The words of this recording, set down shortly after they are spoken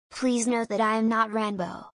Please note that I am not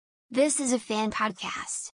Ranboo. This is a fan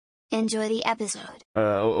podcast. Enjoy the episode.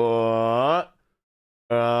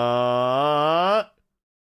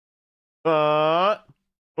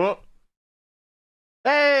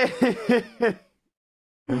 Hey!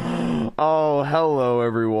 Oh, hello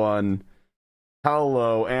everyone.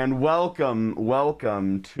 Hello and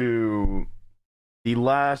welcome to the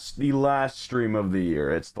last stream of the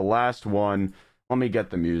year. It's the last one. Let me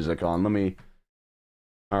get the music on.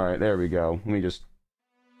 All right, there we go.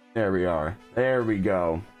 There we are. There we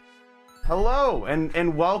go. Hello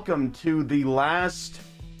and welcome to the last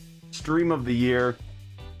stream of the year.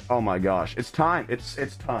 Oh my gosh, it's time.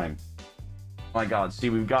 It's time. Oh my god, see,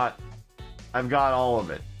 I've got all of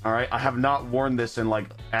it. All right, I have not worn this in like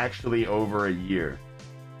actually over a year.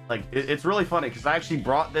 Like it's really funny because I actually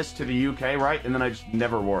brought this to the UK, right? And then I just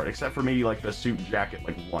never wore it, except for maybe like the suit jacket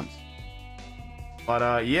like once.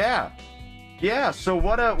 But yeah. So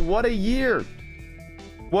what a year.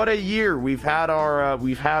 What a year. We've had all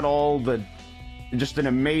the, just an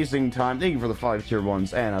amazing time. Thank you for the 5 tier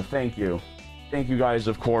ones, Anna. Thank you guys,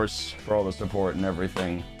 of course, for all the support and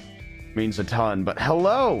everything. Means a ton. But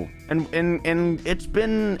hello, and it's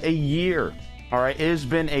been a year. All right, it has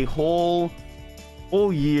been a whole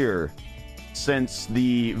year since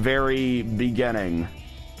the very beginning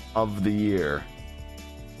of the year.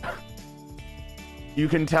 You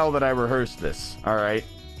can tell that I rehearsed this. All right.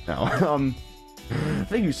 No.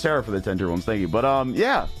 Thank you, Sarah, for the 10 tier ones. Thank you. But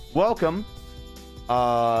yeah, welcome.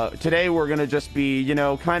 Today we're gonna just be,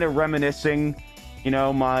 kind of reminiscing.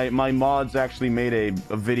 My mods actually made a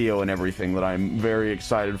video and everything that I'm very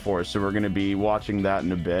excited for, so we're gonna be watching that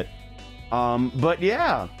in a bit. But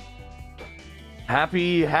yeah,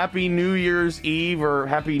 happy New Year's Eve or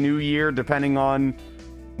Happy New Year, depending on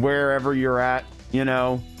wherever you're at.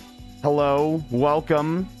 Hello,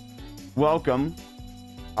 welcome.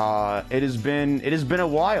 It has been a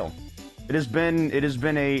while. It has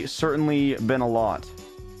certainly been a lot.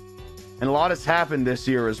 And a lot has happened this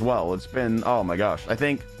year as well. It's been, oh my gosh. I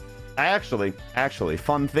actually,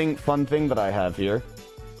 fun thing that I have here.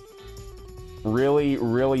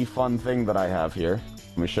 Really fun thing that I have here.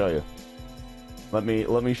 Let me show you. Let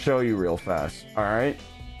me show you real fast. All right.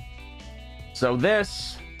 So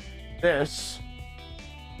this,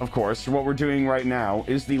 of course, what we're doing right now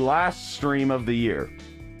is the last stream of the year.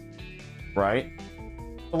 Right?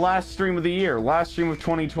 The last stream of the year. Last stream of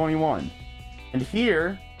 2021. And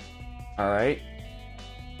here, alright,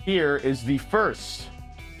 here is the first.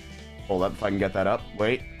 Hold up if I can get that up.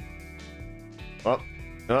 Wait. Up.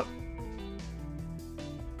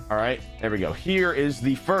 Alright, there we go. Here is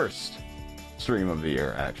the first stream of the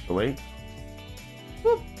year, actually.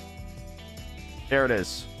 Whoop. There it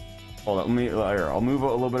is. Hold up, I'll move it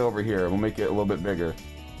a little bit over here. We'll make it a little bit bigger.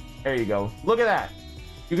 There you go. Look at that.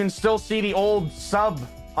 You can still see the old sub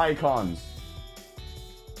icons.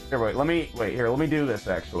 Here, let me do this,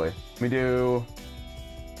 actually. Let me do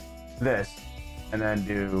this, and then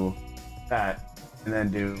do that, and then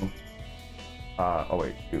do,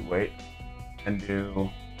 wait, and do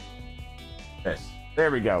this. There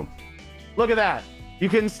we go. Look at that. You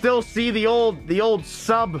can still see the old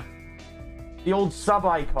sub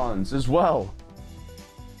icons as well.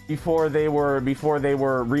 Before they were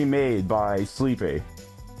remade by Sleepy.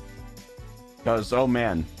 Because, oh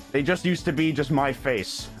man, they just used to be just my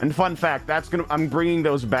face. And fun fact, I'm bringing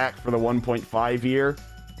those back for the 1.5 year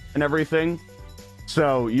and everything.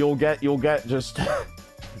 So you'll get just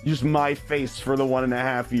just my face for the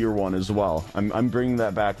 1.5 year one as well. I'm bringing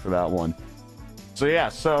that back for that one. So yeah,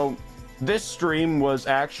 so this stream was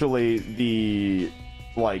actually the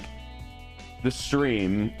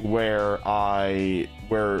stream where I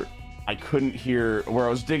couldn't hear, where I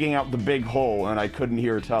was digging out the big hole and I couldn't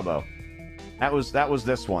hear Tubbo. That was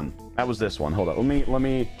this one. Hold up.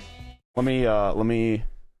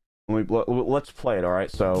 Let's play it. All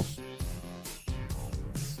right. So,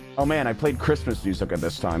 oh man, I played Christmas music at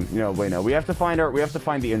this time. Wait, no. We have to find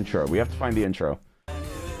the intro. We have to find the intro.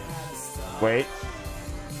 Wait.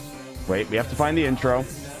 We have to find the intro.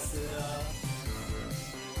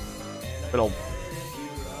 Come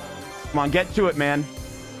on, get to it, man.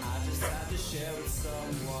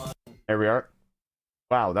 There we are.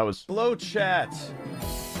 Wow, that was... Hello, chat.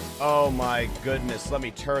 Oh my goodness, let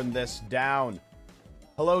me turn this down.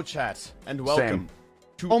 Hello, chat, and welcome.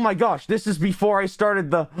 Oh my gosh, this is before I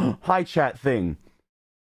started the hi chat thing.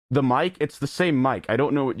 The mic? It's the same mic. I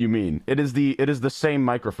don't know what you mean. It is the same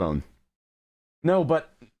microphone. No,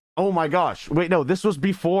 but... Oh my gosh. Wait, no, this was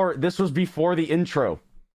before the intro.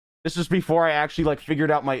 This was before I actually,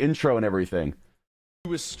 figured out my intro and everything.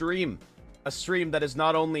 To a stream that is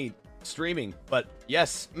not only streaming. But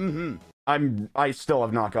yes, I still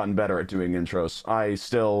have not gotten better at doing intros. I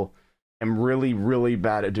still am really, really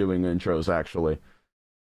bad at doing intros, actually.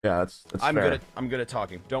 Yeah, that's I'm fair. I'm good at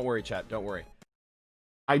talking. Don't worry, chat. Don't worry.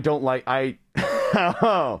 I don't like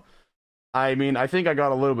oh. I mean, I think I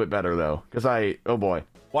got a little bit better though, because oh boy.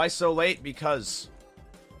 Why so late? Because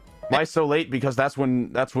Why so late? Because that's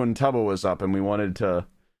when Tubbo was up and we wanted to,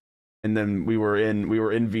 and then we were in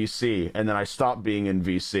VC, and then I stopped being in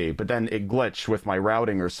VC, but then it glitched with my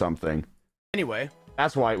routing or something. Anyway,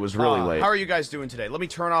 that's why it was really late. How are you guys doing today? Let me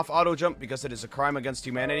turn off auto jump because it is a crime against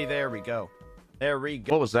humanity. There we go. There we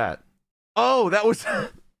go. What was that? Oh, that was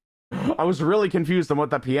I was really confused on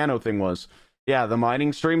what that piano thing was. Yeah, the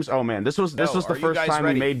mining streams. Oh man, this was the first time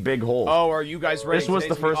we made Big Hole. Oh, are you guys ready? This was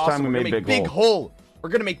the first time we made Big Hole. Big Hole. We're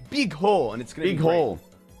gonna make Big Hole, and it's gonna be Big Hole.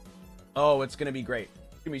 Oh, it's gonna be great.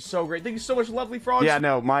 It's gonna be so great. Thank you so much, Lovely Frogs. Yeah,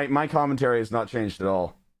 no, my commentary has not changed at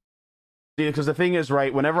all. See, because the thing is,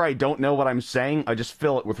 right, whenever I don't know what I'm saying, I just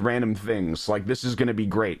fill it with random things, like this is gonna be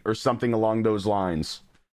great, or something along those lines.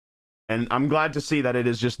 And I'm glad to see that it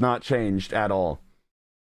has just not changed at all.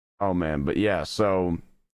 Oh man, but yeah, so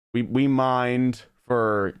we mined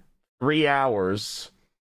for 3 hours.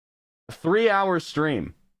 A 3-hour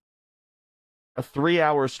stream. A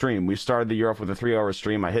 3-hour stream. We started the year off with a 3-hour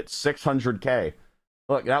stream. I hit 600K.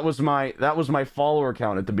 Look, that was my follower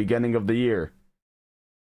count at the beginning of the year.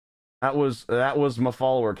 That was my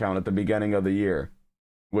follower count at the beginning of the year,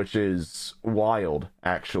 which is wild,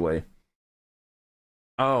 actually.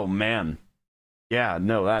 Oh man, yeah,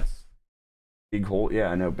 no, that's Big Hole.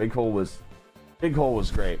 Yeah, no, Big Hole was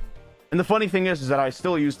great. And the funny thing is that I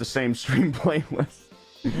still use the same stream playlist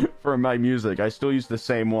for my music. I still use the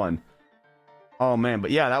same one. Oh man,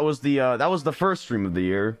 but yeah, that was the first stream of the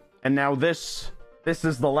year, and now this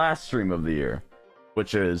is the last stream of the year,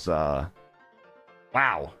 which is wow.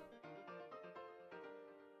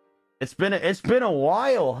 It's been a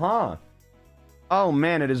while, huh? Oh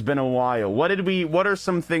man, it has been a while. What are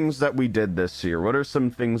some things that we did this year? What are some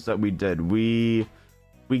things that we did? We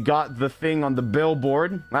got the thing on the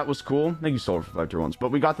billboard. That was cool. Thank you, Solar for 5 tier 1s.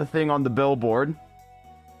 But we got the thing on the billboard.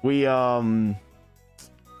 We raised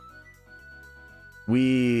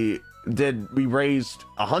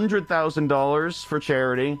 $100,000 for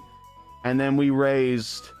charity, and then we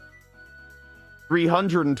raised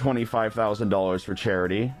 $325,000 for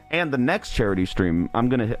charity, and the next charity stream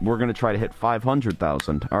we're gonna try to hit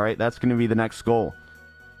 500,000. all right, that's gonna be the next goal.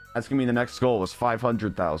 Was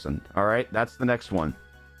 500,000. all right, that's the next one.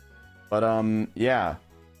 But yeah,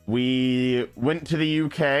 we went to the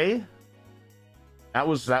UK. That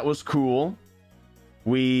was cool.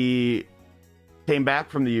 We came back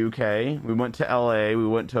from the UK. We went to LA. We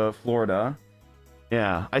went to Florida.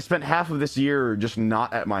 Yeah, I spent half of this year just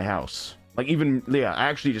not at my house. Like, even, yeah,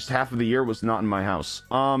 actually just half of the year was not in my house.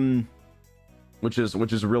 Which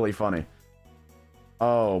is really funny.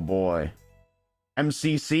 Oh boy.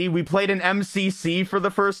 MCC, we played an MCC for the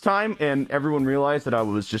first time, and everyone realized that I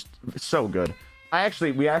was just so good. We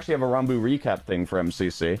actually have a Ranboo recap thing for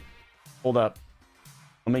MCC. Hold up.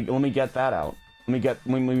 Let me get that out. Let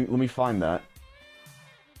me find that.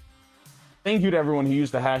 Thank you to everyone who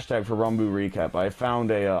used the hashtag for Ranboo recap. I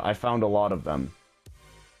found a lot of them.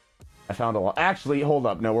 I found a lot. Actually, hold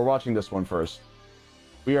up. No, we're watching this one first.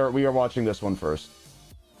 We are watching this one first.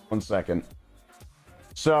 1 second.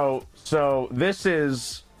 So this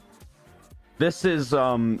is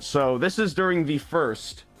during the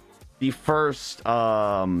first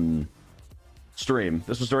stream.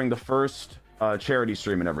 This was during the first charity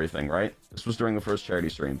stream and everything, right? This was during the first charity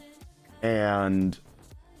stream. And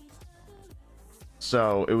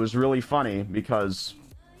so it was really funny because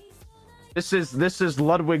this is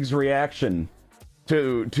Ludwig's reaction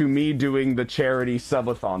to me doing the charity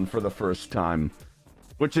subathon for the first time,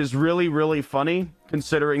 which is really, really funny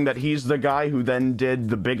considering that he's the guy who then did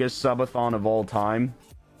the biggest subathon of all time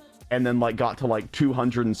and then like got to like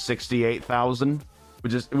 268,000,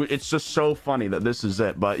 which is, it's just so funny that this is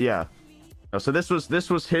it. But yeah, so this was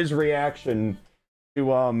his reaction to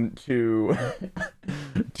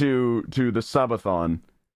to the subathon.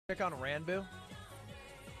 Check on Ranboo.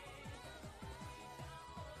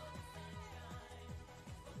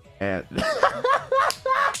 And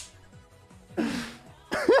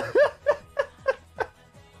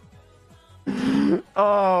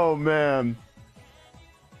oh man.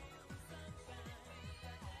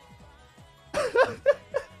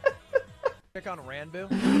 Check on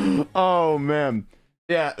Ranboo. Oh man.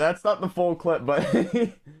 Yeah, that's not the full clip, but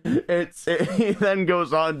he then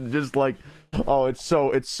goes on just like, oh, it's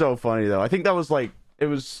so funny though. I think that was like, it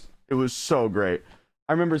was so great.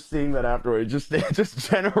 I remember seeing that afterwards. Just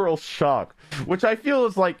general shock, which I feel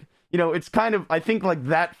is like, you know, it's kind of, I think like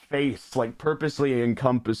that face like purposely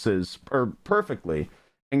encompasses, or perfectly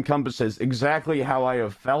encompasses exactly how I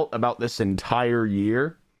have felt about this entire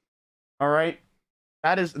year. All right.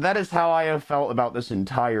 That is how I have felt about this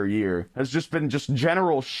entire year. Has just been just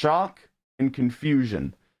general shock and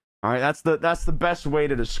confusion. All right, that's the best way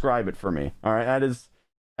to describe it for me. All right,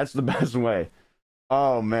 that's the best way.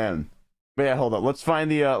 Oh man. But yeah, hold up. Let's find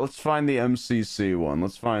the MCC one.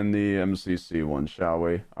 Let's find the MCC one, shall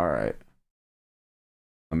we? All right.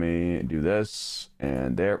 Let me do this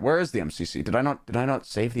and there. Where is the MCC? Did I not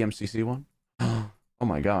save the MCC one? Oh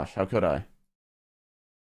my gosh, how could I?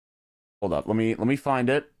 Hold up. Let me find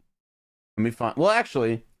it. Let me find. Well,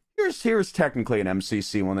 actually, here's technically an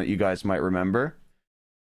MCC one that you guys might remember.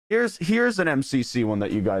 Here's an MCC one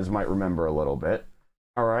that you guys might remember a little bit.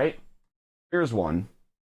 All right. Here's one.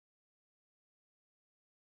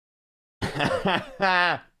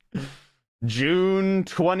 June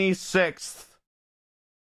 26th.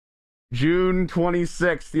 June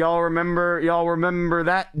 26th. Y'all remember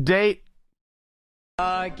that date?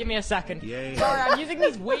 Give me a second. Yay. Sorry, I'm using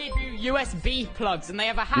these weird new USB plugs, and they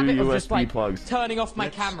have a habit of just like plugs. turning off my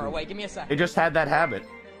camera. Wait, give me a second. It just had that habit.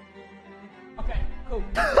 Okay, cool.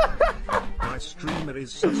 My streamer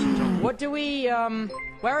is such a dumb. What do we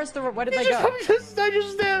where did they go?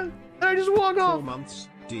 I just walk 4 off. months,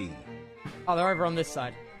 D. Oh, they're over on this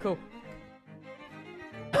side. Cool.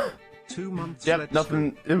 2 months. Yep, let's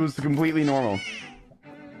nothing. It was completely normal.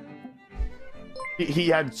 He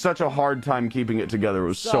had such a hard time keeping it together. It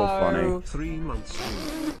was so funny. go. 3 months.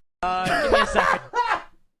 Give me a second.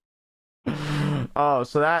 Oh,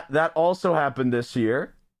 so that also happened this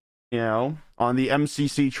year, you know, on the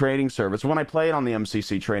MCC training server. So when I played on the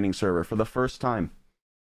MCC training server for the first time.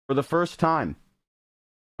 For the first time.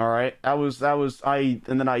 All right.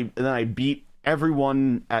 And then I beat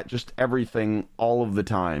everyone at just everything all of the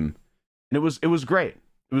time. And it was great.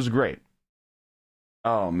 It was great.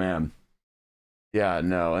 Oh man. Yeah,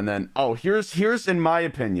 no. And then here's in my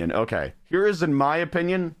opinion. Okay. Here is in my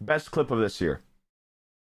opinion best clip of this year.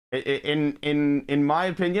 In my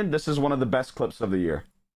opinion, this is one of the best clips of the year.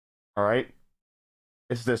 All right?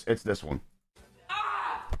 It's this one.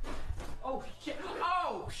 Ah! Oh shit.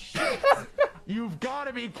 Oh shit. You've got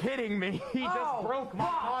to be kidding me. He just broke my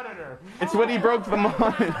fuck. monitor. It's when he broke the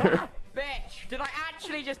monitor. Bitch, did I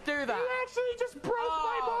actually just do that? He actually just broke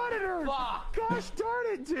my monitor. Fuck. Gosh darn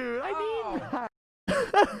it, dude. I need that.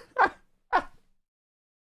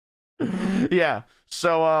 Yeah.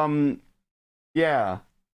 So yeah.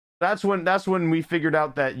 That's when we figured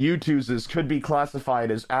out that U-2s could be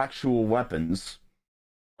classified as actual weapons.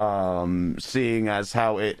 Seeing as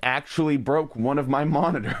how it actually broke one of my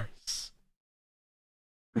monitors.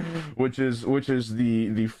 which is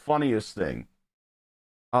the funniest thing.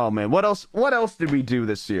 Oh man, what else did we do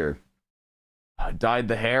this year? Dyed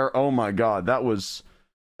the hair. Oh my god, that was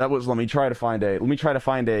let me try to find a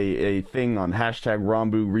thing on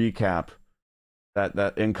 #Ranboo recap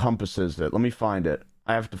that encompasses it. Let me find it.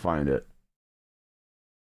 I have to find it.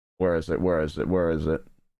 Where is it?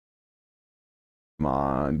 Come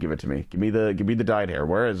on, give it to me. Give me the dyed hair.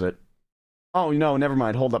 Where is it? Oh no, never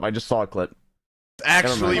mind. Hold up, I just saw a clip. It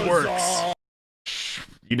actually works.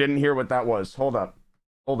 You didn't hear what that was. Hold up.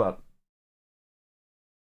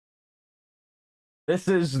 This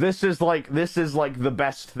is like the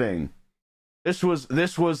best thing. This was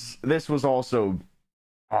also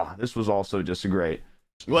just great.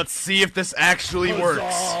 Let's see if this actually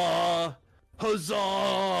works.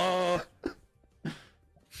 Huzzah!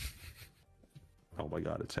 Oh my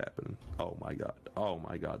god, it's happening. Oh my god,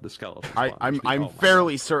 the skeleton. I'm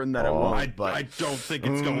fairly certain that it won't, but I don't think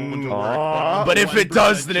it's going to work. But if it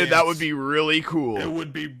does, then that would be. be really cool. It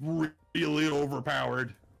would be really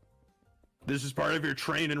overpowered. This is part of your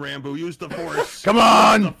training, Ranboo. Use the force. Come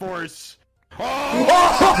on! Use the force. I'm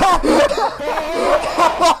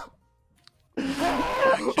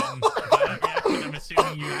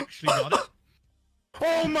assuming you actually got it.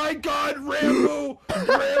 Oh my god, Ranboo!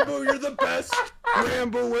 Ranboo, you're the best!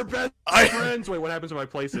 Ranboo, we're best friends! Wait, what happens if I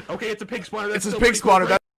place it? Okay, it's a pig spawner. It's a pig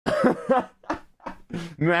spawner.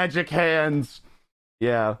 Magic hands.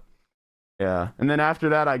 Yeah. And then after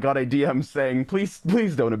that, I got a DM saying,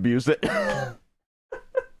 please don't abuse it.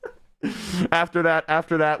 After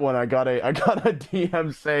that one, I got a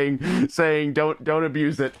DM saying don't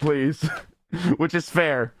abuse it, please. Which is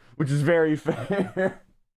fair. Which is very fair.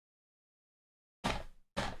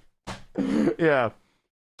 Yeah.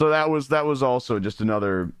 So that was also just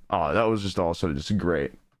another. Oh, that was just also just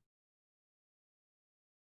great.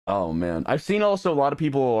 Oh man, I've seen also a lot of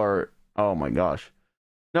people are. Oh my gosh,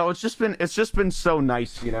 No, it's just been so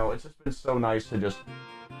nice, you know. It's just been so nice to just,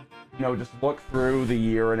 you know, just look through the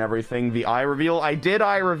year and everything. The eye reveal. I did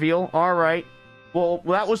eye reveal. All right. Well,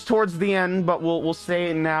 that was towards the end, but we'll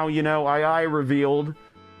say it now, you know. I eye revealed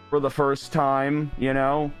for the first time, you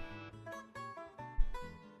know.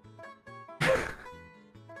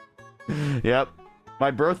 Yep. My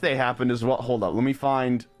birthday happened as well. Hold up. Let me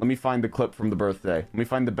find the clip from the birthday. Let me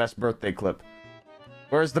find the best birthday clip.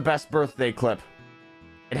 Where's the best birthday clip?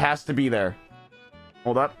 It has to be there.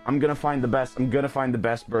 Hold up. I'm gonna find the best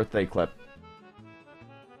birthday clip.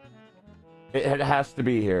 It has to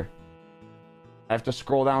be here. I have to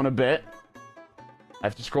scroll down a bit.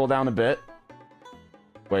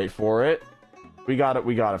 Wait for it. We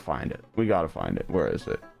gotta find it. Where is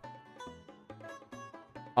it?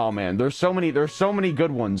 Oh man, there's so many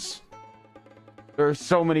good ones. Where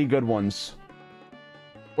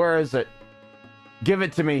is it? Give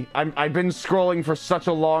it to me. I've been scrolling for such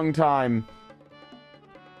a long time.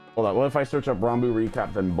 Hold on, what if I search up Ranboo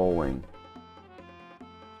recap then bowling?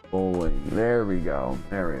 Bowling. There we go.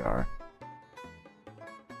 There we are.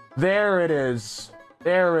 There it is.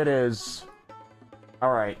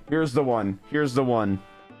 Alright, here's the one.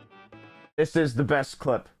 This is the best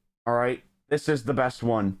clip. Alright? This is the best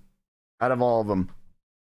one out of all of them.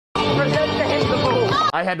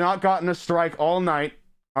 I had not gotten a strike all night.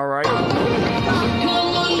 All right.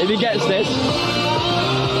 If he gets this.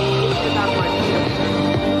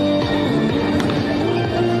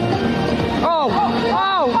 Oh!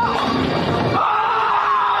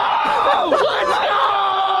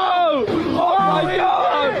 My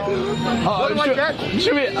God! What do I get?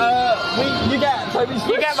 Should we? You get Toby's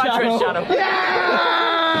Twitch channel. You get my Twitch channel. Yeah!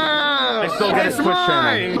 I still get his Twitch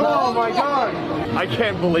channel. Oh my god! I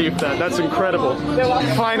can't believe that. That's incredible.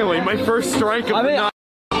 Finally, my first strike of the night.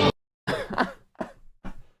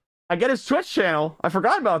 I get his Twitch channel. I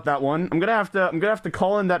forgot about that one. I'm gonna have to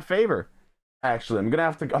call in that favor. Actually, I'm gonna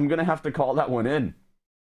have to call that one in.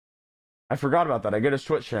 I forgot about that. I get his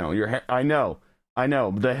Twitch channel. I know.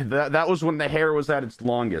 That was when the hair was at its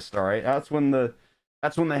longest. All right. That's when the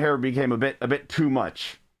hair became a bit too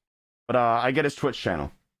much. But I get his Twitch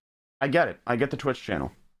channel. I get it. I get the Twitch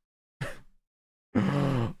channel.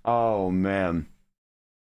 Oh man.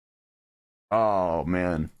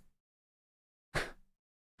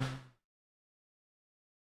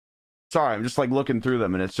 Sorry, I'm just like looking through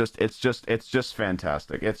them, and it's just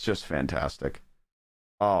fantastic. It's just fantastic.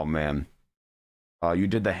 Oh man. You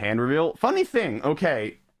did the hand reveal? Funny thing.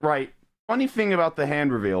 Okay, right. Funny thing about the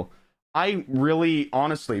hand reveal. I really,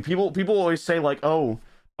 honestly, people always say like, oh,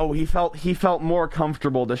 he felt more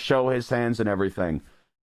comfortable to show his hands and everything.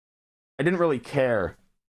 I didn't really care.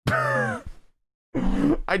 I'm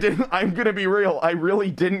gonna be real. I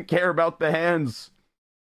really didn't care about the hands.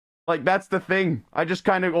 Like, that's the thing. I just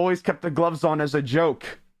kind of always kept the gloves on as a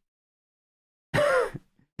joke.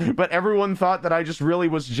 But everyone thought that I just really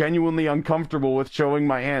was genuinely uncomfortable with showing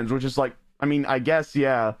my hands, which is like, I mean, I guess,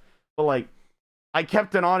 yeah. But like, I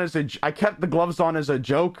kept the gloves on as a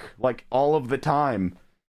joke, like, all of the time.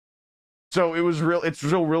 So it's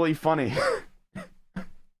still really funny.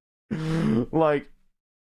 Like,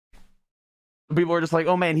 people are just like,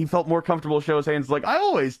 oh man, he felt more comfortable to show his hands. Like, I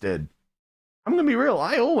always did. I'm gonna be real,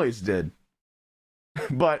 I always did.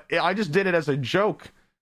 But I just did it as a joke.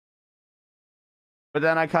 But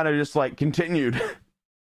then I kind of just like continued.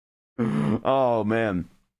 Oh man.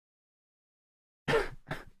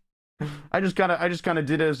 I just kind of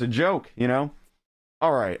did it as a joke, you know?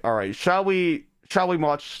 All right. Shall we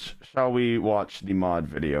watch the mod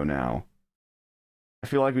video now? I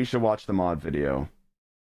feel like we should watch the mod video.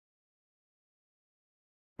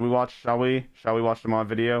 Shall we watch the mod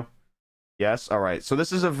video? Yes? Alright, so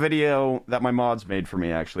this is a video that my mods made for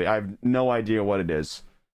me, actually. I have no idea what it is.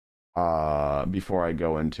 Before I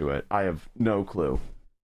go into it. I have no clue.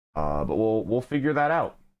 But we'll figure that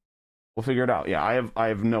out. We'll figure it out. Yeah, I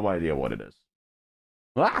have no idea what it is.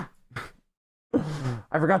 Ah!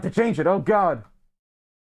 I forgot to change it, oh god!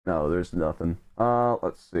 No, there's nothing.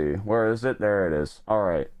 Let's see. Where is it? There it is.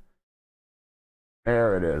 Alright.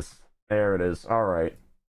 There it is. Alright.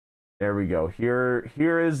 There we go. Here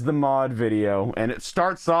is the mod video, and it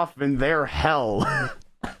starts off in their hell.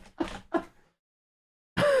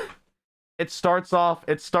 It starts off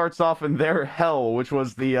in their hell, which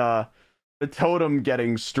was the totem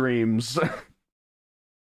getting streams.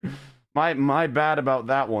 my bad about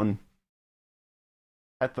that one.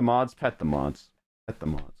 Pet the mods.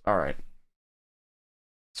 All right.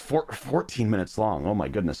 It's 14 minutes long. Oh my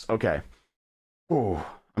goodness. Okay. Oh,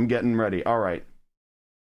 I'm getting ready. All right.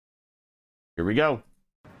 Here we go.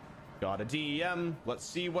 Got a DM. Let's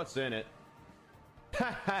see what's in it.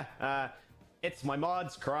 It's my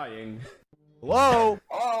mods crying. Hello?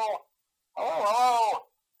 Hello? Hello?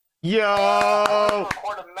 Yo!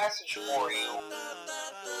 Record a message for you.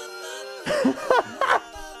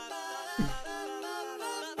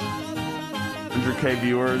 100K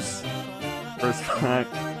viewers. First time.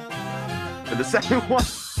 And the second one.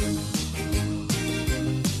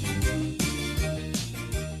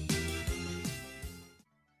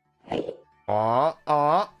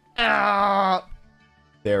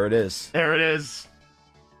 There it is. There it is.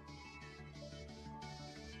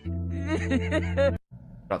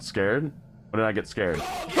 Got scared? What did I get scared?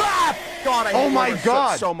 Ah! God, I hate Oh my Robert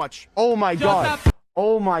God! so much. Oh my God!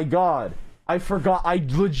 Oh my God! I forgot. I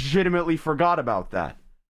legitimately forgot about that.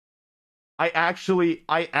 I actually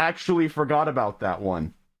forgot about that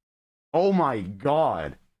one. Oh my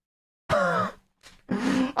God! I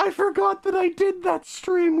forgot that I did that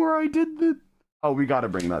stream where I did the. Oh, we gotta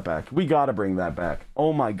bring that back. We gotta bring that back.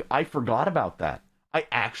 Oh my! I forgot about that. I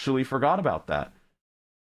actually forgot about that.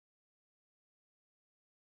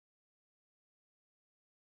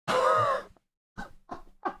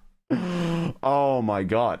 Oh my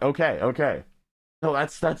God. Okay, okay. No,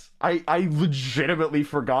 that's I legitimately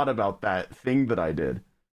forgot about that thing that I did.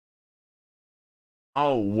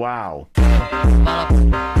 Oh wow. You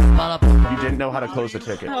didn't know how to close a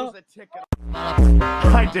ticket.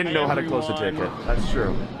 I didn't know how to close a ticket. That's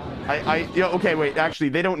true. Yeah, okay, wait, actually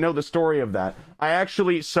they don't know the story of that. I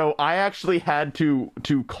actually had to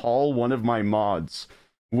call one of my mods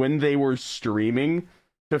when they were streaming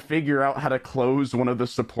to figure out how to close one of the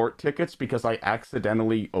support tickets because I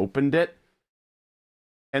accidentally opened it.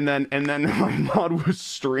 And then my mod was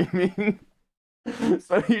streaming.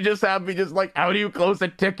 So you just have me just like, how do you close a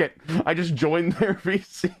ticket? I just joined their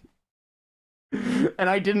VC. And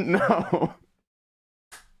I didn't know.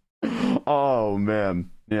 Oh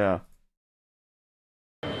man, yeah.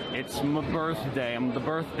 It's my birthday. I'm the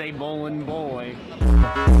birthday bowling boy.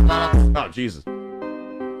 Oh Jesus.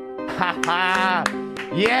 Haha.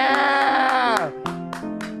 Yeah!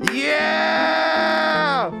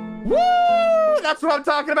 Yeah! Woo! That's what I'm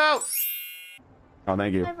talking about! Oh,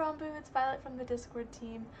 thank you. Hi Ranboo, it's Violet from the Discord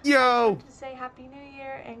team. Yo! I wanted to say Happy New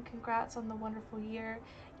Year and congrats on the wonderful year.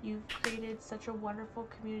 You've created such a wonderful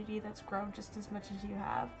community that's grown just as much as you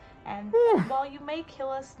have. And while you may kill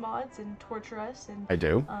us mods and torture us and I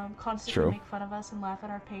do. Constantly make fun of us and laugh at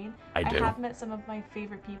our pain, I have met some of my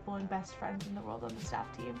favorite people and best friends in the world on the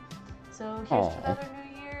staff team. So here's to another new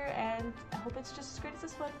year, and I hope it's just as great as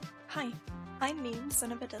this one. Hi, I'm Meme,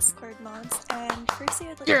 son of a Discord mods, and firstly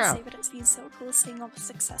I'd like to say that it's been so cool seeing all the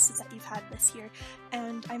successes that you've had this year,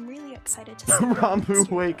 and I'm really excited to see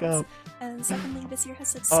Ranboo, wake up. And secondly, this year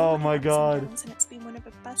has had so many my ups God. and downs, and it's been one of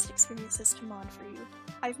the best experiences to mod for you.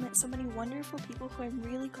 I've met so many wonderful people who I'm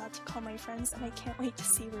really glad to call my friends, and I can't wait to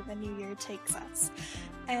see where the new year takes us.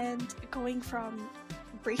 And going from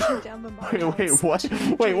breaking down the mod Wait, what?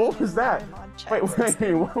 Wait, what was that? Wait,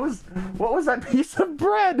 what was that piece of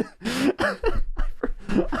bread?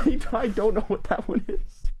 I don't know what that one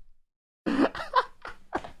is.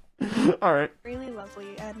 Alright. Really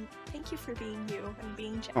lovely, and thank you for being you and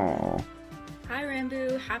being genuine. Aww. Hi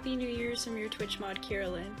Ranboo, Happy New Year's from your Twitch mod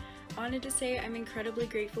Carolyn. Wanted to say I'm incredibly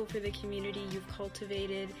grateful for the community you've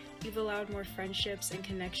cultivated. You've allowed more friendships and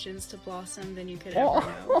connections to blossom than you could ever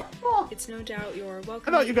know. It's no doubt you're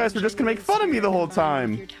welcome. I thought you guys were just gonna make fun of me the whole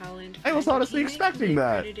time. Your talent, I was honestly expecting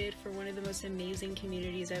that. Credited for one of the most amazing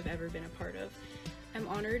communities I've ever been a part of. I'm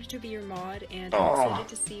honored to be your mod, and I'm excited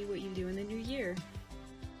to see what you do in the new year.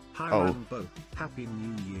 Hi Ranboo, Happy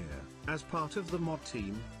New Year. As part of the mod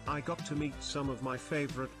team, I got to meet some of my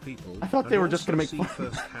favorite people. I thought they were just gonna make fun.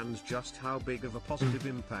 Firsthand just how big of a positive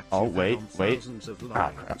impact you've had on thousands of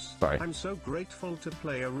lives. Crap. Sorry. I'm so grateful to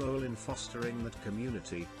play a role in fostering that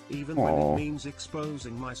community, even when it means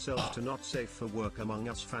exposing myself to not safe for work among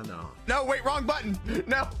us fan art. No, wait, wrong button!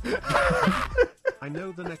 No! I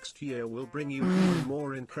know the next year will bring you even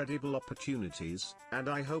more incredible opportunities, and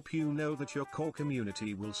I hope you know that your core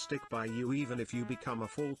community will stick by you even if you become a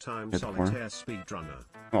full-time solitaire speedrunner.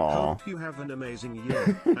 Hope you have an amazing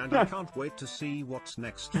year, and I can't wait to see what's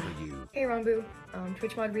next for you. Hey Ranboo,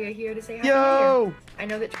 Twitch mod Ria here to say Happy New Year. I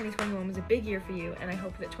know that 2021 was a big year for you, and I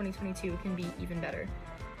hope that 2022 can be even better.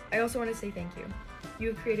 I also want to say thank you. You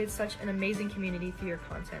have created such an amazing community through your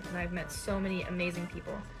content, and I've met so many amazing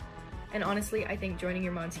people. And honestly, I think joining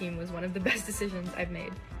your mod team was one of the best decisions I've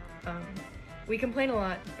made. We complain a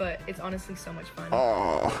lot, but it's honestly so much fun.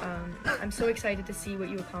 I'm so excited to see what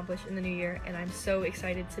you accomplish in the new year, and I'm so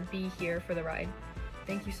excited to be here for the ride.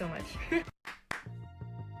 Thank you so much.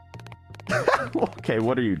 Okay,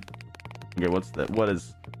 what are you... Okay, what's that? What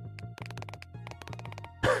is...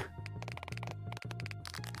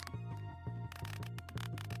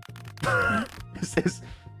 This is...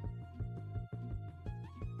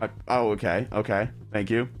 oh, okay. Okay. Thank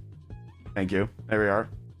you. Thank you. There we are.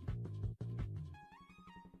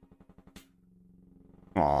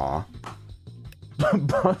 Aw.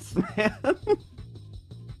 Bus man.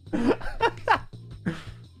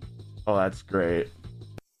 Oh, that's great.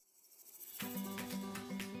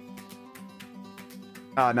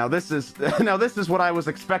 Now this is what I was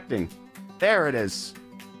expecting. There it is.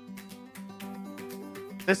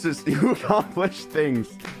 This is you accomplished things.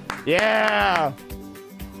 Yeah.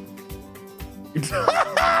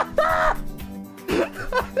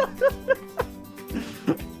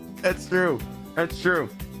 That's true. That's true.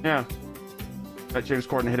 Yeah. That James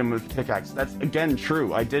Corden hit him with a pickaxe. That's again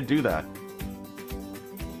true. I did do that.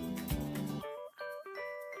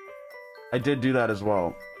 I did do that as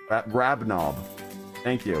well. Rabnob.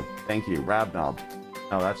 Thank you. Thank you. Rabnob.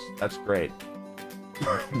 Oh, that's great.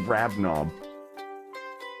 Rabnob.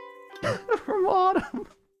 From Autumn.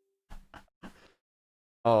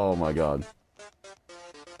 Oh my god.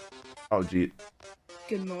 Oh gee.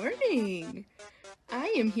 Good morning. I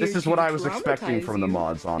am here. This is what I was expecting from the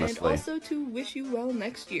mods, honestly. And also to wish you well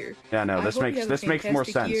next year. Yeah, no, this makes more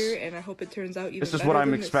sense. Year, and I hope it turns out even this is better what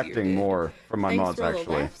I'm than expecting more from my mods, Thanks for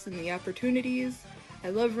actually. All the laughs and the opportunities. I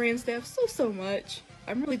love Randstaff so much.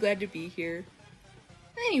 I'm really glad to be here.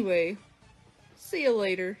 Anyway, see you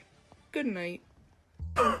later. Good night.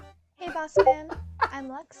 Hey Boss Man, I'm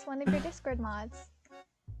Lux, one of your Discord mods.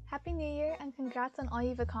 Happy New Year and congrats on all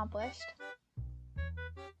you've accomplished.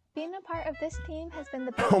 Being a part of this team has been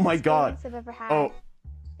the best experience I've ever had. Oh.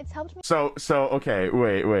 It's helped me. So okay,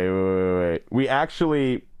 wait. We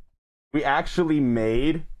actually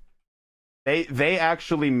made. They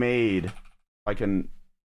actually made. I can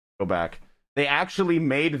go back. They actually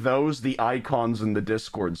made those the icons in the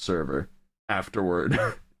Discord server afterward.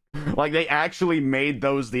 Like they actually made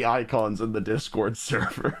those the icons in the Discord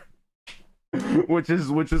server. which is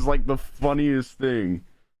like the funniest thing.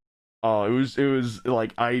 Oh, it was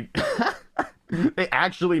like they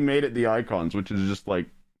actually made it the icons, which is just like,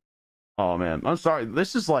 oh man, I'm sorry.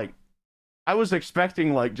 This is like, I was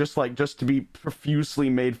expecting just to be profusely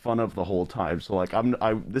made fun of the whole time. So like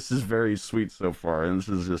this is very sweet so far, and this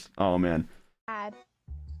is just, oh man.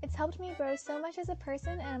 It's helped me grow so much as a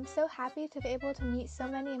person, and I'm so happy to be able to meet so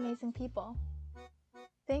many amazing people.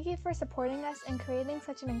 Thank you for supporting us and creating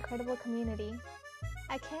such an incredible community.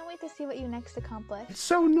 I can't wait to see what you next accomplish. It's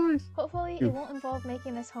so nice. Hopefully it won't involve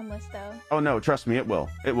making us homeless though. Oh no, trust me, it will.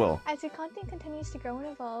 It will. As your content continues to grow and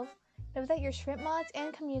evolve, know that your shrimp mods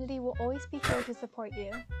and community will always be here to support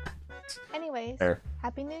you. Anyways,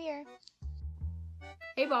 Happy New Year.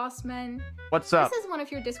 Hey Bossman. What's up? This is one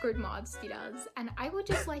of your Discord mods, Tiras, and I would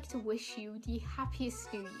just like to wish you the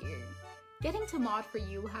happiest new year. Getting to mod for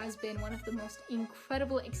you has been one of the most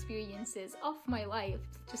incredible experiences of my life,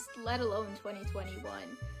 just let alone 2021.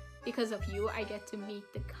 Because of you, I get to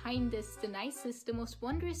meet the kindest, the nicest, the most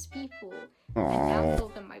wondrous people, and now call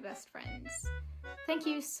them my best friends. Thank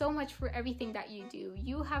you so much for everything that you do.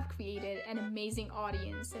 You have created an amazing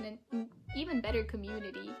audience and an even better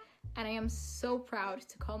community, and I am so proud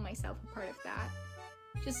to call myself a part of that.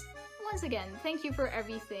 Just once again, thank you for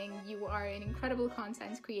everything. You are an incredible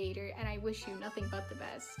content creator, and I wish you nothing but the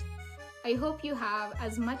best. I hope you have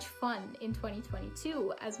as much fun in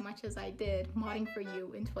 2022 as much as I did modding for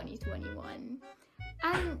you in 2021.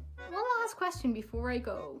 And one last question before I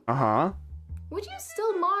go. Would you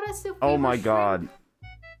still mod us if we Oh were my shrimp? god.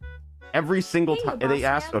 Every single time they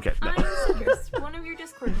asked. Okay. No. I'm Citrus, one of your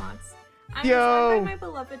Discord mods. I'm joined by my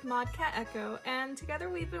beloved mod Cat Echo, and together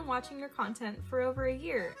we've been watching your content for over a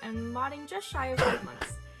year and modding just shy of 5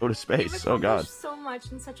 months. Go to space. You've Oh god. accomplished so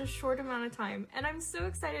much in such a short amount of time, and I'm so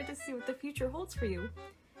excited to see what the future holds for you.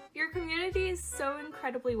 Your community is so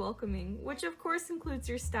incredibly welcoming, which of course includes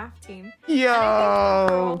your staff team. Yo! And I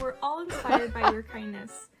think overall we're all inspired by your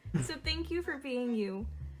kindness. So thank you for being you.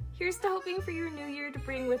 Here's to hoping for your new year to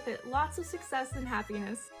bring with it lots of success and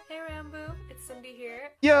happiness. Hey Ranboo, it's Cindy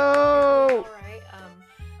here. Yo! Alright,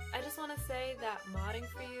 I just want to say that modding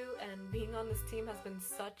for you and being on this team has been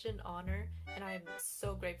such an honor, and I'm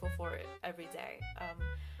so grateful for it every day.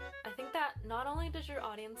 I think that not only does your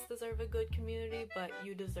audience deserve a good community, but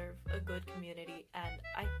you deserve a good community, and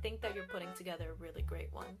I think that you're putting together a really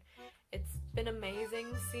great one. It's been amazing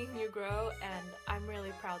seeing you grow, and I'm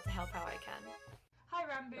really proud to help how I can. Hi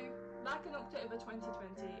Ranboo! Back in October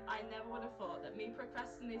 2020, I never would have thought that me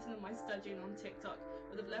procrastinating on my studying on TikTok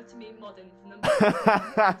would have led to me modding for number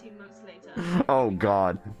 18 months later. Oh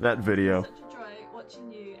god, that video. Such a joy watching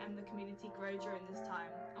watching you and the community grow during this time,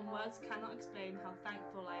 and words cannot explain how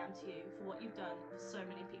thankful I am to you for what you've done for so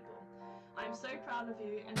many people. I am so proud of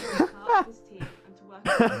you and to be part of this team and to work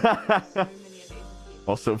with so many amazing people.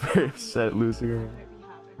 Also very upset losing her.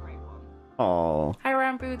 Oh. Hi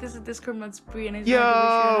Ranboo, this is Discord Mod Spree and I just Yo! want to wish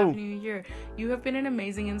you a happy new year. You have been an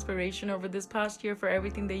amazing inspiration over this past year for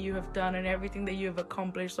everything that you have done and everything that you have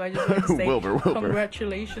accomplished. So I just want to say Wilbur.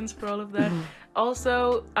 congratulations for all of that.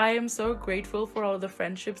 Also, I am so grateful for all of the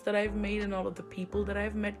friendships that I've made and all of the people that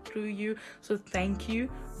I've met through you. So thank you.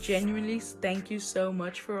 Genuinely, thank you so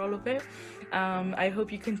much for all of it. I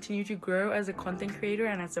hope you continue to grow as a content creator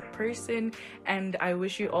and as a person, and I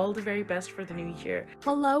wish you all the very best for the new year.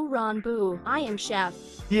 Hello, Ranboo. I am Chef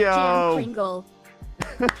Yo. Jam Pringle.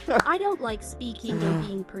 I don't like speaking or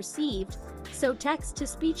being perceived, so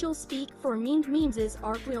text-to-speech'll speak for memes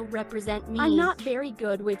art will represent me. I'm not very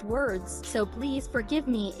good with words, so please forgive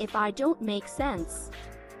me if I don't make sense.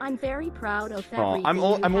 I'm very proud of everything. I'm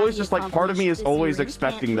always just like, part of me is always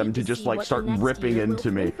expecting them to just like start ripping into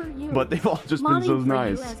me, but they've all just been so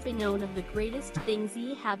nice. Modding for you has been one of the greatest things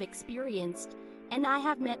I have experienced, and I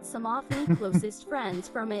have met some of my closest friends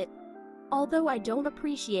from it. Although I don't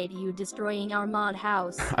appreciate you destroying our mod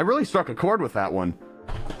house. I really struck a chord with that one.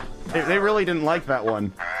 They really didn't like that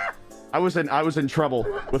one. I was in trouble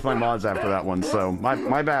with my mods after that one, so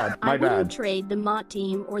my bad. I wouldn't trade the mod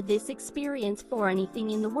team or this experience for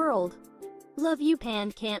anything in the world. Love you,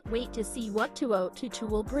 Pan. Can't wait to see what 2022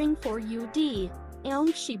 will bring for you, D.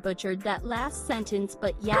 She butchered that last sentence,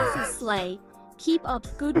 but yes, slay. Keep up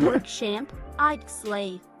good work, champ. I'd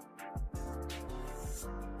slay.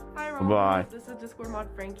 Hi, Ron. Bye. This is Discord Mod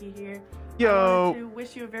Frankie here. Yo. I want to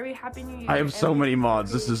wish you a very happy new year. I have so and many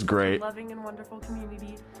mods. This is great. a loving and wonderful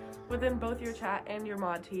community within both your chat and your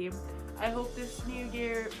mod team. I hope this new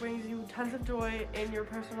year brings you tons of joy in your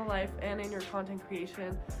personal life and in your content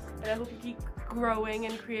creation. And I hope you keep growing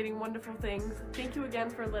and creating wonderful things. Thank you again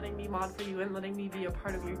for letting me mod for you and letting me be a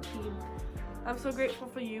part of your team. I'm so grateful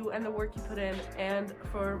for you and the work you put in, and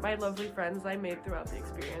for my lovely friends I made throughout the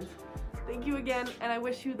experience. Thank you again, and I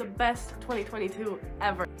wish you the best 2022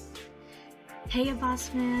 ever. Hey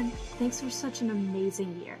Boss Man, thanks for such an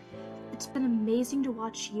amazing year. It's been amazing to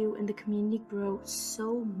watch you and the community grow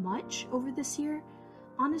so much over this year.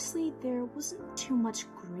 Honestly, there wasn't too much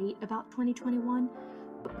great about 2021,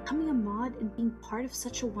 but becoming a mod and being part of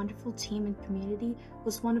such a wonderful team and community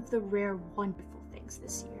was one of the rare wonderful things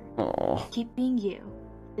this year. Aww. Keep being you.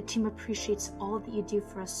 The team appreciates all that you do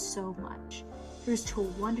for us so much. Here's to a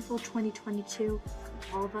wonderful 2022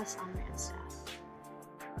 from all of us on Rand staff.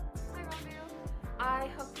 I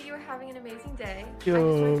hope that you are having an amazing day. Yo. I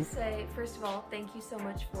just wanted to say, first of all, thank you so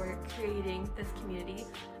much for creating this community.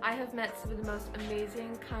 I have met some of the most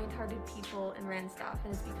amazing, kind-hearted people in Rand staff,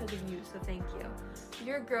 and it's because of you, so thank you.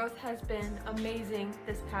 Your growth has been amazing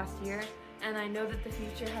this past year, and I know that the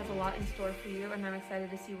future has a lot in store for you, and I'm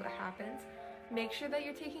excited to see what happens. Make sure that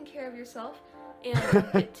you're taking care of yourself, and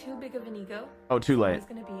don't get too big of an ego. Oh, too late. It's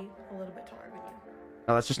going to be a little bit taller than you.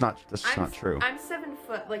 No, that's just not true. I'm 7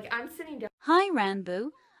 foot, like, I'm sitting down. Hi Ranboo,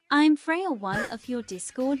 I'm Freya, one of your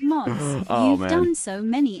Discord mods. Oh, You've man. done so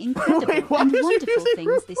many incredible and wonderful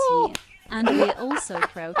things this year, and we're also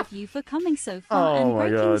proud of you for coming so far Oh and my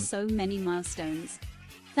breaking God. so many milestones.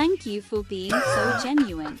 Thank you for being so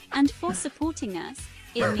genuine and for supporting us.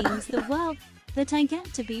 It means the world that I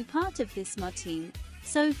get to be part of this mod team,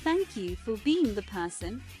 so thank you for being the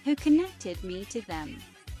person who connected me to them.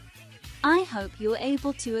 I hope you're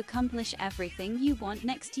able to accomplish everything you want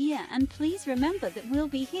next year, and please remember that we'll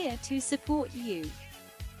be here to support you.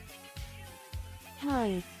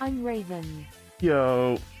 Hi, I'm Raven.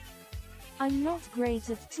 Yo. I'm not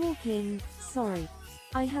great at talking, sorry.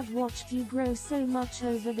 I have watched you grow so much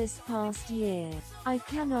over this past year. I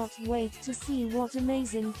cannot wait to see what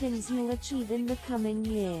amazing things you'll achieve in the coming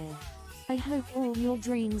year. I hope all your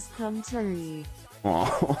dreams come true.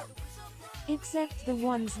 Aw. Except the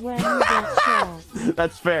ones where you get shot.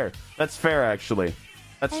 That's fair. That's fair, actually.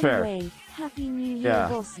 That's Anyway, Happy New Year, fair. Yeah.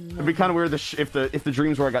 boss It'd man. be kind of weird if the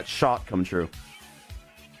dreams where I got shot come true.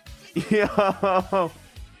 Yo.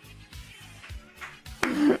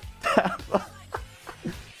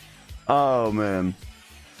 Oh man.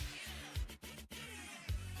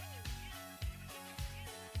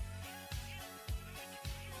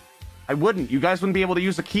 I wouldn't. You guys wouldn't be able to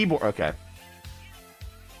use a keyboard. Okay.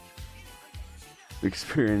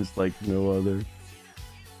 Experience like no other.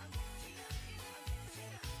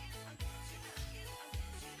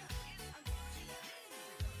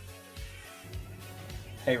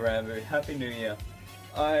 Hey Ranboo, Happy New Year.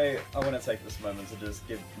 I want to take this moment to just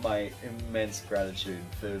give my immense gratitude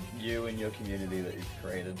for you and your community that you've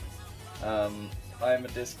created. I am a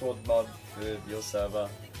Discord mod for your server,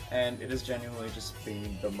 and it has genuinely just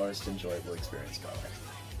been the most enjoyable experience of my life.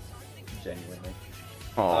 Genuinely.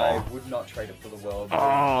 Aww. I would not trade it for the world.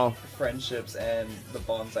 Aww. The friendships and the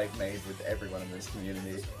bonds I've made with everyone in this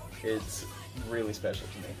community, it's really special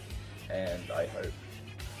to me, and I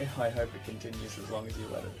hope it continues as long as you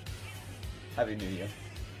let it. Happy New Year.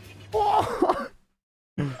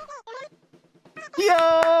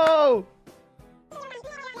 Yo!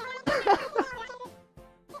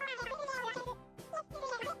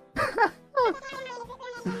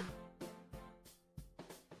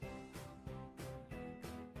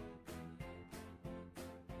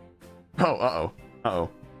 Oh, uh-oh. Uh-oh.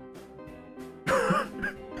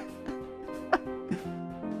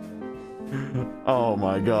 Oh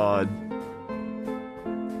my god.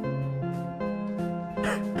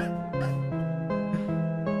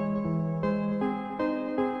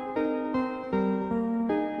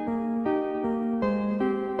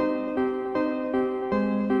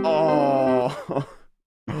 Oh.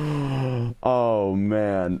 Oh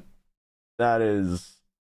man. That is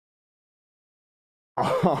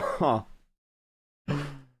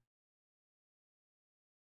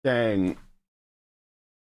dang.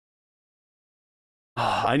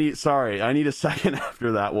 I need a second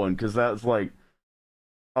after that one, because that's like,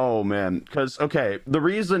 oh man, because okay, the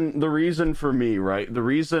reason for me, right, the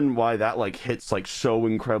reason why that like hits like so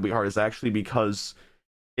incredibly hard is actually because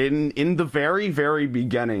in the very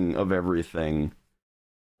beginning of everything,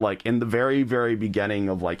 like in the very beginning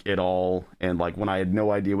of like it all, and like when I had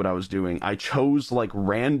no idea what I was doing, I chose like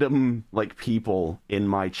random like people in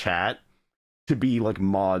my chat to be like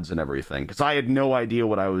mods and everything, because I had no idea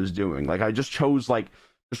what I was doing. Like I just chose like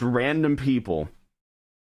just random people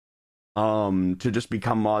to just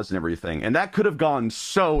become mods and everything, and that could have gone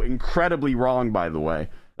so incredibly wrong, by the way.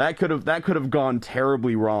 That could have gone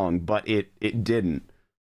terribly wrong, but it didn't,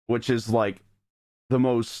 which is like the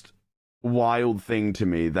most wild thing to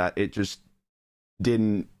me, that it just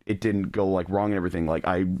didn't go like wrong and everything. Like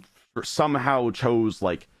I somehow chose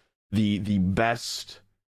like the best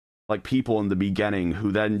like people in the beginning,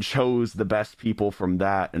 who then chose the best people from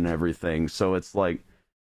that and everything. So it's like,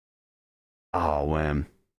 oh man.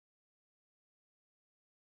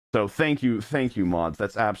 So thank you mods.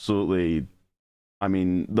 That's absolutely, I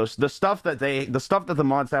mean, the stuff that the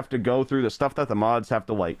mods have to go through, the stuff that the mods have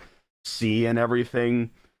to like see and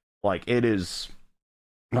everything, like it is,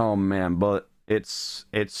 oh man, but it's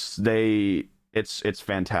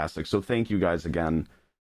fantastic. So thank you guys again.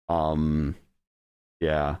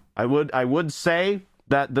 Yeah, I would say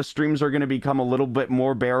that the streams are going to become a little bit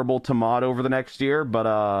more bearable to mod over the next year,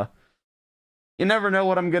 but you never know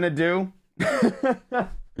what I'm going to do.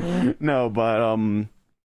 No, but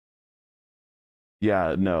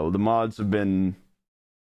yeah, no, the mods have been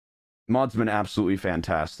absolutely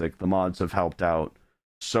fantastic. The mods have helped out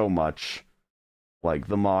so much. Like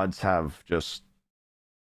the mods have they're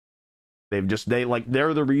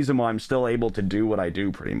the reason why I'm still able to do what I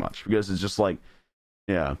do, pretty much, because it's just like,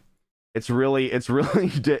 yeah, it's really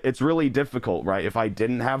difficult, right? If I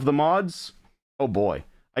didn't have the mods, oh boy,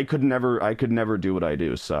 I could never do what I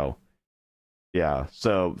do. So yeah,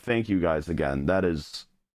 so thank you guys again. That is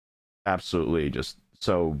absolutely just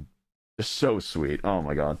so sweet. Oh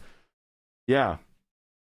my god. Yeah.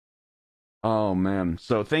 Oh man.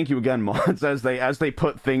 So thank you again, mods, as they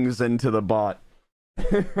put things into the bot.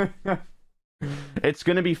 It's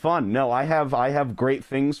gonna be fun. No, I have great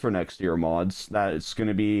things for next year, mods. That it's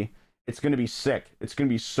gonna be sick. It's gonna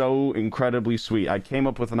be so incredibly sweet. I came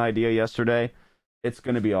up with an idea yesterday. It's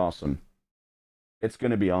gonna be awesome. It's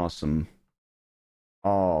gonna be awesome.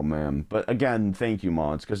 Oh man. But again, thank you,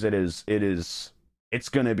 mods, because it's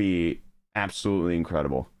gonna be absolutely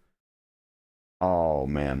incredible. Oh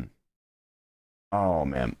man. Oh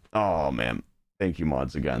man. Oh man. Thank you,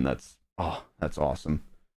 mods, again. That's awesome.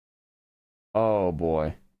 Oh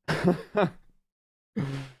boy.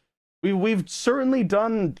 We've certainly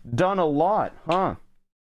done a lot, huh?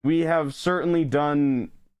 We have certainly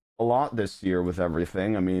done a lot this year with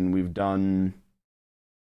everything. I mean, we've done,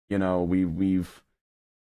 you know, we've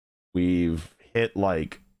hit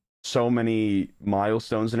like so many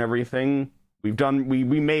milestones and everything. We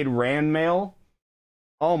made Ran Mail.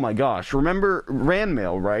 Oh my gosh, remember Ran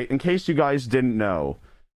Mail, right? In case you guys didn't know,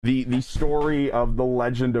 the story of the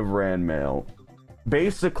legend of Ran Mail.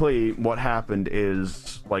 Basically, what happened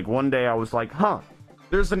is, like, one day I was like, huh,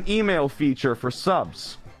 there's an email feature for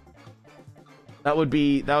subs. That'd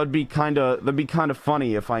be kind of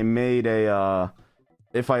funny if I made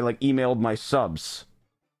if I like emailed my subs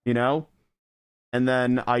you know? And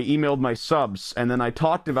then I emailed my subs, and then I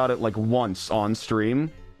talked about it like once on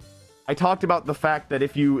stream. I talked about the fact that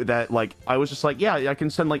I was just like, yeah, I can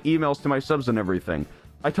send like emails to my subs and everything.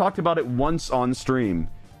 I talked about it once on stream,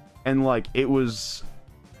 and like it was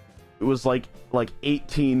like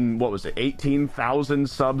 18,000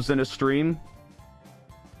 subs in a stream.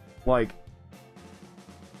 Like,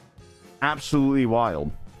 absolutely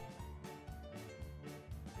wild.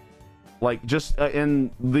 Like, just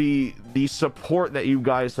and the support that you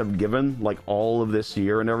guys have given, like, all of this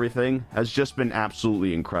year and everything, has just been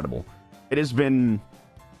absolutely incredible. It has been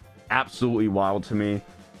absolutely wild to me.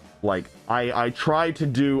 Like, I tried to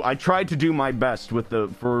do my best with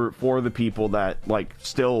for the people that, like,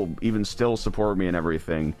 still support me and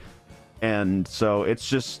everything. And so it's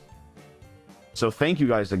just, so thank you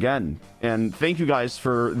guys again. And thank you guys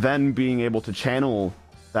for then being able to channel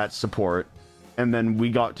that support. And then we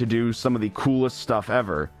got to do some of the coolest stuff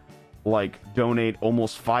ever, like donate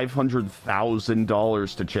almost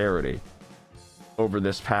 $500,000 to charity over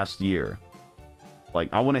this past year. Like,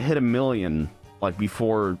 I want to hit 1 million, like,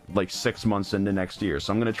 before, like, 6 months into next year.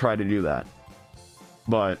 So I'm going to try to do that.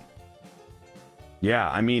 But, yeah,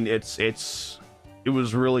 I mean, it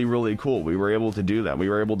was really, really cool. We were able to do that. We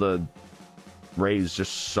were able to raise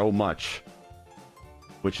just so much,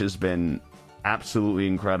 which has been absolutely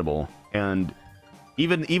incredible. And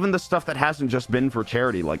even the stuff that hasn't just been for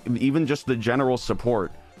charity, like even just the general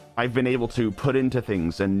support, I've been able to put into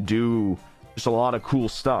things and do just a lot of cool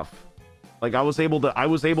stuff. Like I was able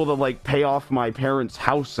to like pay off my parents'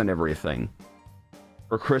 house and everything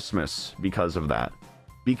for Christmas because of that.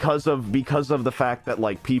 Because of the fact that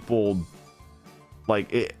like people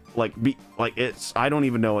like it it's, I don't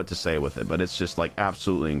even know what to say with it, but it's just like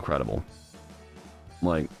absolutely incredible.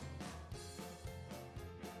 Like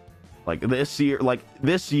this year, like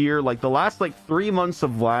the last like 3 months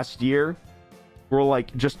of last year were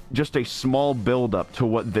like just a small build up to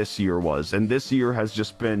what this year was, and this year has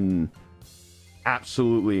just been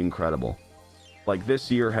absolutely incredible. Like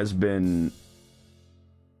this year has been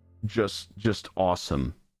just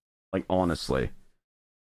awesome. Like honestly,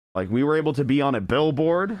 like we were able to be on a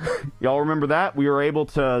billboard. Y'all remember that? We were able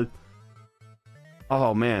to,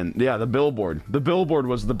 oh man, yeah, the billboard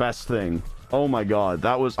was the best thing. Oh my god,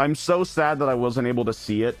 that was, I'm so sad that I wasn't able to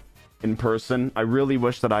see it in person. I really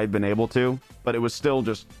wish that I'd been able to, but it was still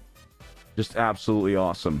just absolutely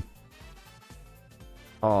awesome.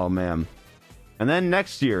 Oh man. And then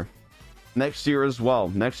next year as well.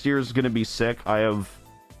 Next year is gonna be sick. I have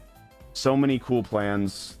so many cool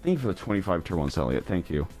plans. Thank you for the 25 tier 1s, Elliot. Thank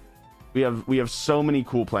you. We have so many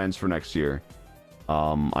cool plans for next year.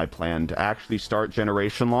 I plan to actually start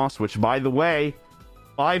Generation Loss, which by the way,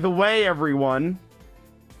 everyone,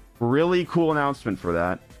 really cool announcement for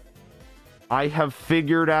that. I have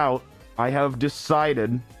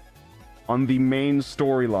decided on the main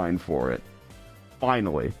storyline for it.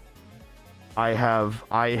 Finally. I have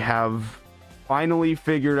finally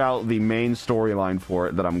figured out the main storyline for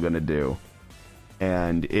it that I'm gonna do.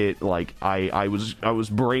 And it, like, I was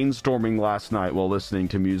brainstorming last night while listening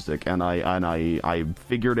to music, and I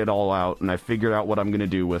figured it all out, and I figured out what I'm gonna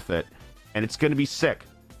do with it. And it's gonna be sick.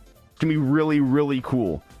 It's gonna be really, really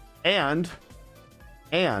cool. And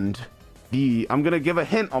I'm gonna give a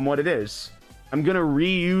hint on what it is. I'm gonna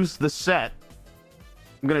reuse the set.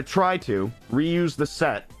 I'm gonna try to reuse the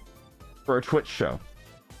set for a Twitch show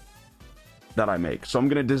that I make. So I'm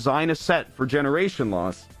gonna design a set for Generation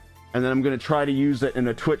Loss, and then I'm gonna try to use it in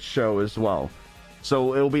a Twitch show as well.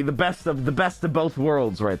 So it'll be the best of both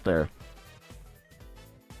worlds right there.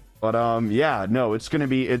 But yeah, no, it's gonna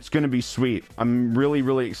be sweet. I'm really,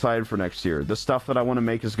 really excited for next year. The stuff that I want to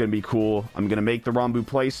make is gonna be cool. I'm gonna make the Ranboo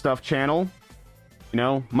Play Stuff channel. You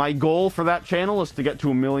know, my goal for that channel is to get to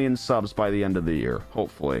 1 million subs by the end of the year,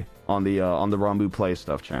 hopefully, on the Ranboo Play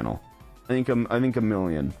Stuff channel. I think 1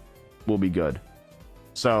 million will be good.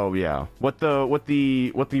 So yeah, what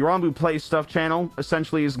the Ranboo Play Stuff channel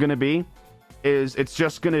essentially is gonna be is it's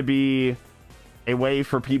just gonna be a way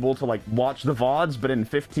for people to like watch the VODs, but in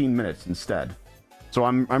 15 minutes instead. So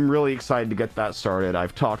I'm really excited to get that started.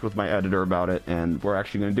 I've talked with my editor about it, and we're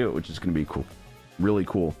actually gonna do it, which is gonna be cool, really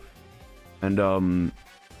cool. And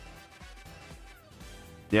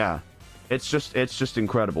yeah, it's just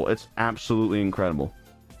incredible. It's absolutely incredible.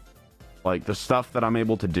 Like the stuff that I'm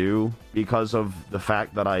able to do because of the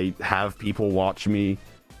fact that I have people watch me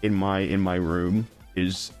in my room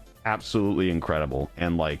is absolutely incredible.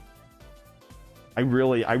 And like I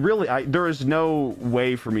really there is no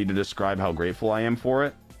way for me to describe how grateful I am for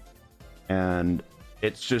it. And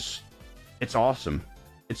it's awesome.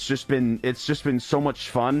 It's just been so much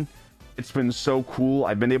fun. It's been so cool.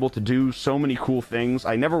 I've been able to do so many cool things.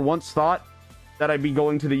 I never once thought that I'd be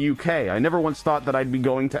going to the UK. I never once thought that I'd be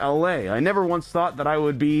going to LA. I never once thought that I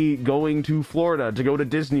would be going to Florida to go to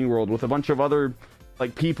Disney World with a bunch of other,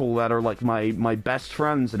 like, people that are, like, my best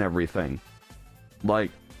friends and everything. Like,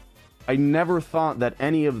 I never thought that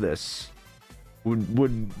any of this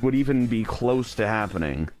would even be close to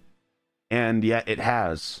happening. And yet it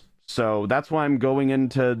has. So that's why I'm going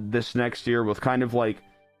into this next year with kind of, like,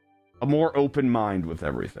 a more open mind with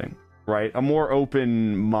everything. Right? A more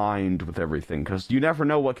open mind with everything, because you never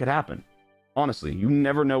know what could happen. Honestly, you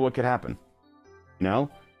never know what could happen. You know?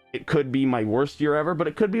 It could be my worst year ever, but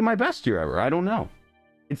it could be my best year ever. I don't know.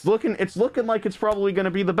 It's looking like it's probably going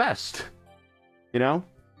to be the best. You know?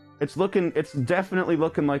 It's definitely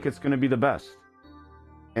looking like it's going to be the best.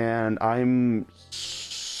 And I'm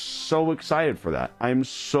so excited for that. I'm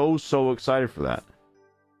so excited for that.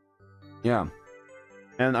 Yeah.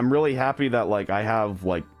 And I'm really happy that, like, I have,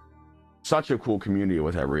 like, such a cool community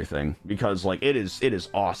with everything, because, like, it is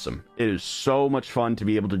awesome. It is so much fun to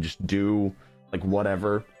be able to just do, like,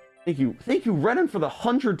 whatever. Thank you, Renan, for the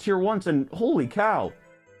 100 tier 1s, and holy cow,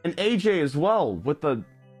 and AJ as well with the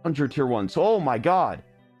 100 tier 1s. Oh my god,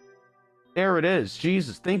 there it is.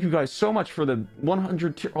 Jesus, thank you guys so much for the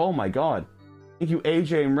 100 tier. Oh my god, thank you,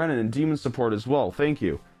 AJ and Renan, and Demon Support as well. Thank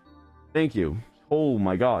you. Oh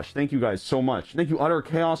my gosh, thank you guys so much. Thank you, Utter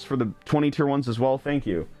Chaos, for the 20 tier 1s as well. Thank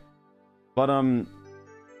you. But,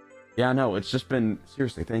 yeah, no, it's just been,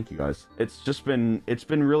 seriously, thank you guys. It's been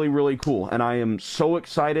really, really cool, and I am so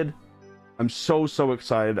excited. I'm so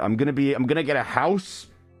excited. I'm gonna get a house.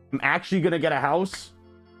 I'm actually gonna get a house.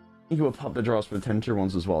 Thank you, a pup that draws for the 10 tier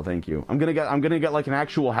 1s as well. Thank you. I'm gonna get, like, an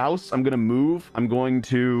actual house. I'm gonna move. I'm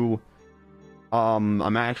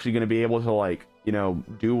actually gonna be able to, like, you know,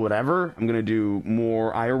 do whatever. I'm gonna do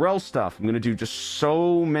more IRL stuff. I'm gonna do just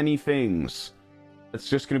so many things. It's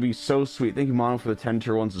just going to be so sweet. Thank you, Mono, for the 10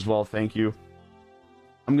 tier 1s as well. Thank you.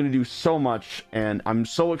 I'm going to do so much, and I'm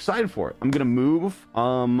so excited for it. I'm going to move.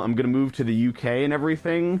 I'm going to move to the UK and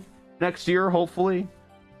everything next year, hopefully.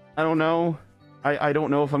 I don't know. I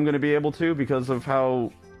don't know if I'm going to be able to, because of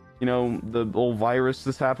how, you know, the old virus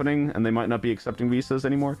is happening, and they might not be accepting visas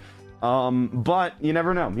anymore. But you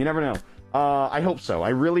never know. You never know. I hope so. I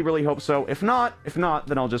really, really hope so. If not,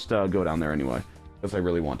 then I'll just go down there anyway, because I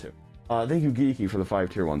really want to. Thank you, Geeky, for the 5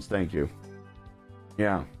 tier 1s. Thank you.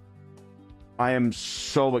 Yeah. I am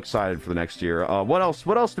so excited for the next year. What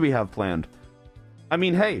else do we have planned? I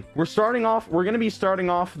mean, hey, we're going to be starting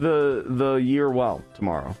off the year well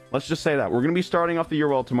tomorrow. Let's just say that. We're going to be starting off the year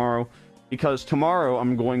well tomorrow, because tomorrow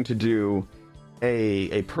I'm going to do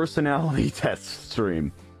a personality test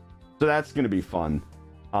stream. So that's going to be fun.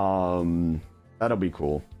 That'll be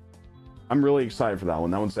cool. I'm really excited for that one.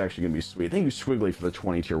 That one's actually gonna be sweet. Thank you, Squiggly, for the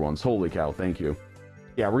 20 tier 1s. Holy cow, thank you.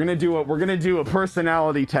 Yeah, we're gonna do a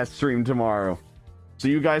personality test stream tomorrow, so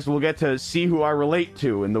you guys will get to see who I relate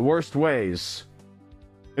to in the worst ways.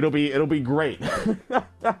 It'll be great.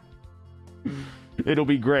 It'll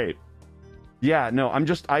be great. Yeah, no,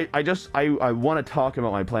 I want to talk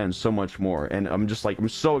about my plans so much more, and I'm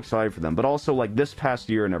so excited for them. But also, like, this past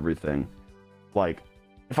year and everything, like,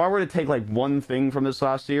 if I were to take, like, one thing from this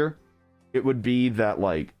last year, it would be that,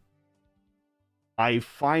 like, I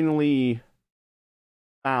finally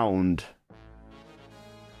found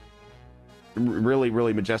really,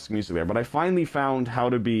 really majestic music there, but I finally found how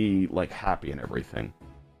to be, like, happy and everything.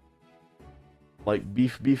 Like,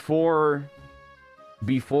 before,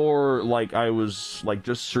 like, I was, like,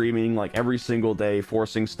 just streaming, like, every single day,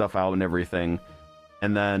 forcing stuff out and everything,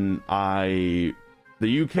 and then the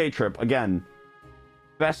UK trip, again,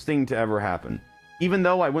 best thing to ever happen. Even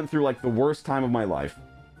though I went through, like, the worst time of my life.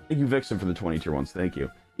 Thank you, Vixen, for the 20 tier 1s. Thank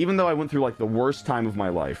you. Even though I went through, like, the worst time of my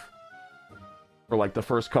life, for, like, the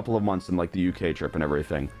first couple of months in, like, the UK trip and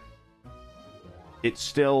everything, it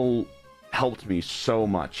still helped me so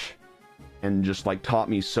much, and just, like, taught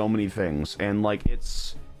me so many things. And, like,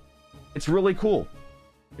 it's really cool.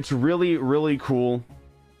 It's really, really cool.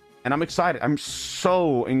 And I'm excited. I'm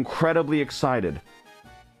so incredibly excited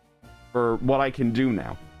for what I can do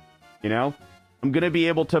now. You know? I'm gonna be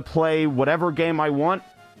able to play whatever game I want.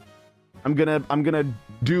 I'm gonna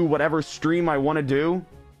do whatever stream I want to do.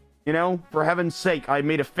 You know, for heaven's sake, I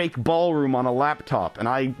made a fake ballroom on a laptop, and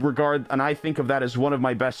I think of that as one of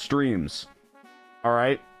my best streams. All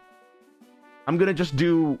right, I'm gonna just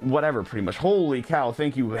do whatever, pretty much. Holy cow!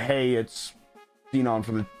 Thank you. Hey, it's Xenon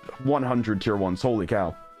for the 100 tier 1s. Holy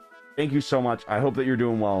cow! Thank you so much. I hope that you're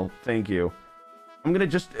doing well. Thank you. I'm gonna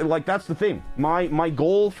just, like, that's the thing. My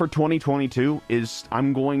goal for 2022 is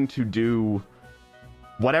I'm going to do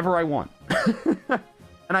whatever I want.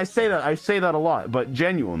 And And I say that a lot, but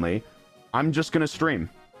genuinely, I'm just gonna stream.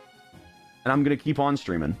 And I'm gonna keep on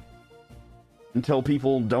streaming. Until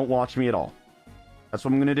people don't watch me at all. That's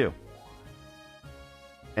what I'm gonna do.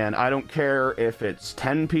 And I don't care if it's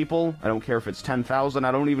 10 people, I don't care if it's 10,000,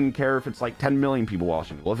 I don't even care if it's like 10 million people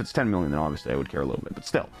watching. Well, if it's 10 million, then obviously I would care a little bit, but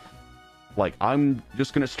still. Like, I'm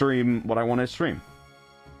just gonna stream what I want to stream.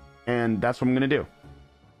 And that's what I'm gonna do.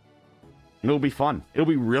 It'll be fun. It'll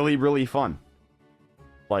be really, really fun.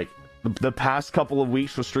 Like, the past couple of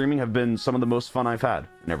weeks with streaming have been some of the most fun I've had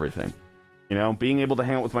and everything. You know, being able to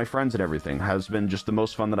hang out with my friends and everything has been just the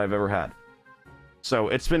most fun that I've ever had. So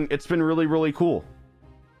it's been really, really cool.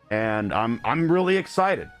 And I'm really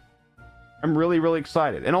excited. I'm really, really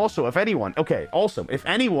excited. And also, if anyone,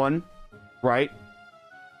 right,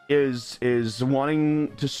 is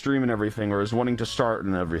wanting to stream and everything, or is wanting to start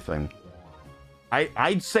and everything,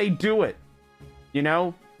 I'd say do it. You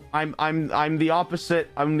know? I'm the opposite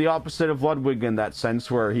of Ludwig in that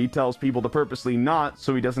sense, where he tells people to purposely not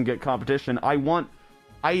so he doesn't get competition. I want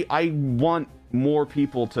more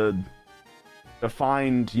people to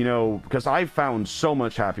find, you know, because I've found so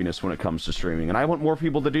much happiness when it comes to streaming, and I want more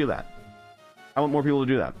people to do that.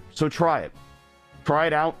 So try it. Try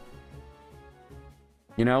it out.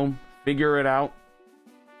 You know, figure it out.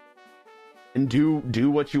 And do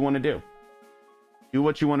what you want to do. Do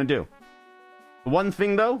what you want to do. The one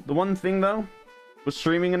thing though, with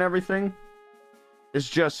streaming and everything, is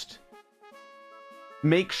just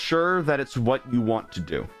make sure that it's what you want to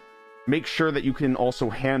do. Make sure that you can also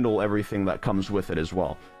handle everything that comes with it as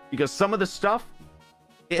well. Because some of the stuff,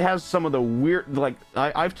 it has some of the weird, like,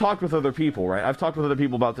 I've talked with other people, right? I've talked with other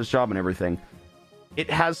people about this job and everything. It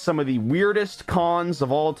has some of the weirdest cons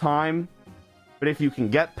of all time, but if you can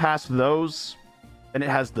get past those, then it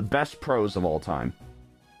has the best pros of all time.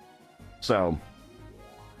 So,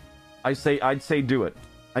 I'd say do it.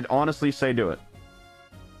 I'd honestly say do it.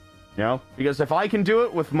 You know? Because if I can do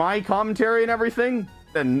it with my commentary and everything,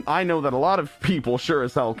 then I know that a lot of people sure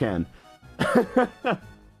as hell can.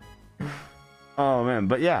 Oh man,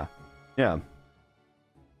 but yeah.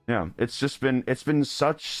 It's been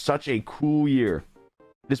such a cool year.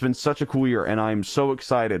 It's been such a cool year, and I'm so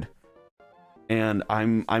excited. And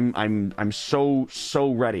I'm so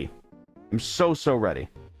ready. I'm so ready.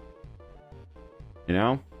 You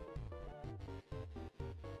know?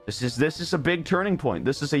 This is a big turning point.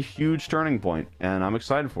 This is a huge turning point, and I'm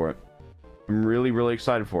excited for it. I'm really, really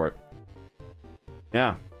excited for it.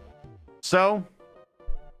 Yeah. So,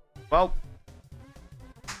 well,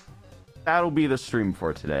 that'll be the stream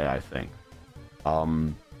for today, I think.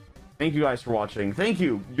 Thank you guys for watching. Thank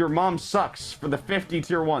you, Your Mom Sucks, for the 50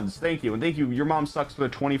 tier 1s. Thank you. And thank you, Your Mom Sucks, for the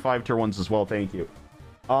 25 tier 1s as well. Thank you.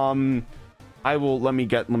 I will, let me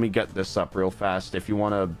get this up real fast. If you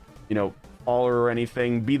want to, you know, follow or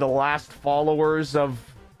anything, be the last followers of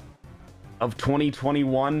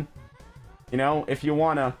 2021. You know, if you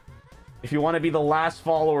wanna be the last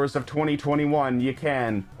followers of 2021, you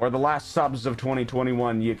can, or the last subs of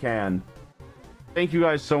 2021, you can. Thank you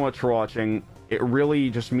guys so much for watching. It really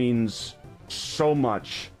just means so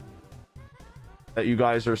much that you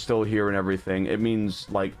guys are still here and everything. It means,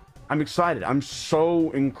 like, I'm excited. I'm so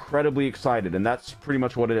incredibly excited, and that's pretty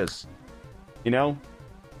much what it is. You know?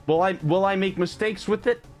 Will I make mistakes with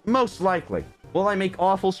it? Most likely. Will I make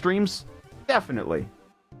awful streams? Definitely.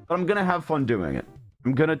 But I'm gonna have fun doing it.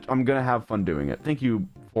 I'm gonna have fun doing it. Thank you,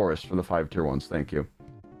 Forrest, for the 5 tier 1s. Thank you.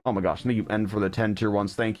 Oh my gosh, thank you, N, for the 10 tier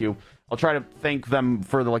 1s. Thank you. I'll try to thank them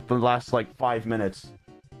for the last 5 minutes.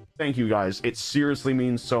 Thank you guys. It seriously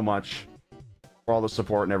means so much for all the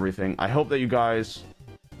support and everything. I hope that you guys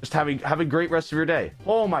just have a great rest of your day.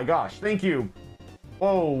 Oh my gosh, thank you.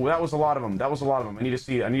 Oh, that was a lot of them. I need to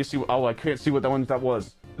see. Oh, I can't see what that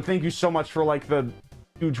was. But thank you so much for the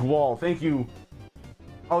huge wall. Thank you.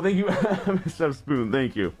 Oh, thank you, Mr. Spoon.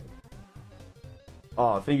 Thank you.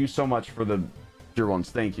 Oh, thank you so much for the tier 1s.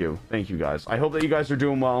 Thank you, guys. I hope that you guys are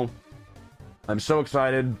doing well. I'm so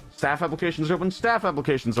excited. Staff applications are open. Staff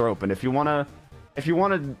applications are open. If you wanna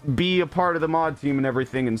be a part of the mod team and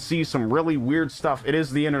everything and see some really weird stuff, it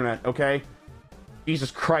is the internet, okay?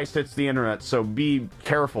 Jesus Christ, it's the internet, so be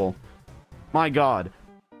careful. My God.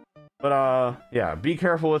 But, yeah, be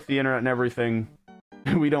careful with the internet and everything.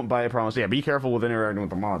 We don't buy a promise. Yeah, be careful with interacting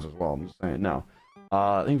with the mods as well. I'm just saying, no.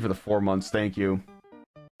 Thank you for the 4 months. Thank you.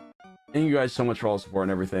 Thank you guys so much for all the support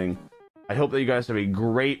and everything. I hope that you guys have a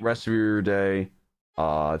great rest of your day.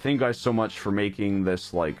 Thank you guys so much for making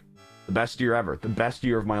this, the best year ever. The best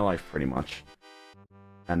year of my life, pretty much.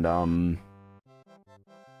 And,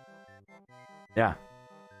 yeah.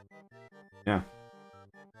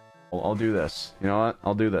 I'll do this. You know what?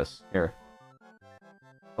 I'll do this. Here.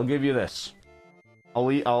 I'll give you this.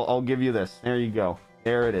 I'll give you this. There you go.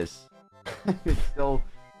 There it is. It still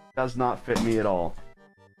does not fit me at all.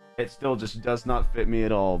 It still just does not fit me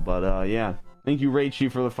at all. But yeah. Thank you,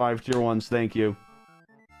 Raichi, for the 5 tier 1s. Thank you.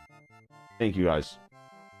 Thank you, guys.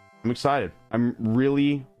 I'm excited. I'm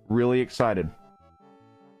really, really excited.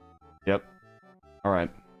 Yep. Alright.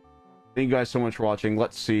 Thank you guys so much for watching.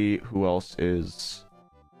 Let's see who else is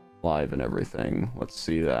live and everything. Let's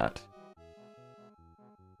see that.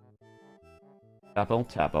 Tapel?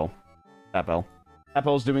 Tapel. Tapel.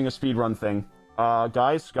 Tapel's doing a speedrun thing.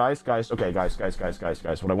 Guys. Okay, guys.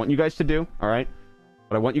 What I want you guys to do, alright?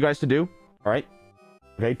 What I want you guys to do, alright?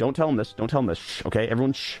 Okay, don't tell them this. Don't tell them this. Shh, okay,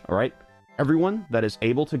 everyone, shh, alright? Everyone that is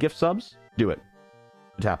able to gift subs, do it.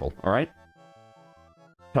 Tapel, alright?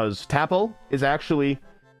 Because Tapel is actually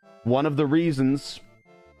one of the reasons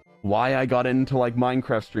why I got into, like,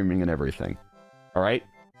 Minecraft streaming and everything. Alright?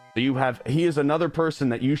 So he is another person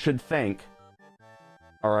that you should thank,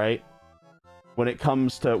 alright? When it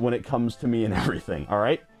comes to me and everything,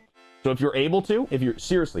 alright? So if you're able to, if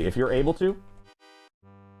you're able to,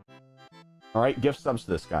 alright, gift subs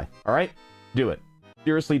to this guy, alright? Do it.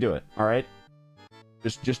 Seriously do it, alright?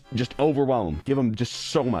 Just overwhelm him. Give him just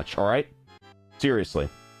so much, alright? Seriously,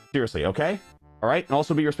 okay? Alright? And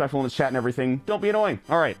also be respectful in the chat and everything. Don't be annoying,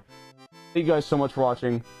 alright? Thank you guys so much for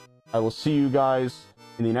watching. I will see you guys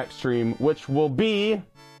in the next stream, which will be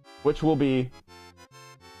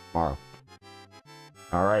tomorrow.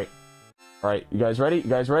 Alright. Alright, you guys ready? You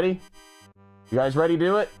guys ready?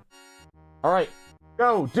 Do it? Alright.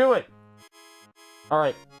 Go, do it!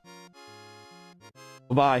 Alright.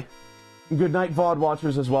 Bye-bye. Good night, VOD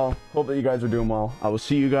watchers, as well. Hope that you guys are doing well. I will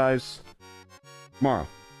see you guys tomorrow.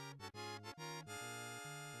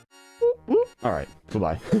 Alright,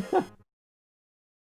 goodbye.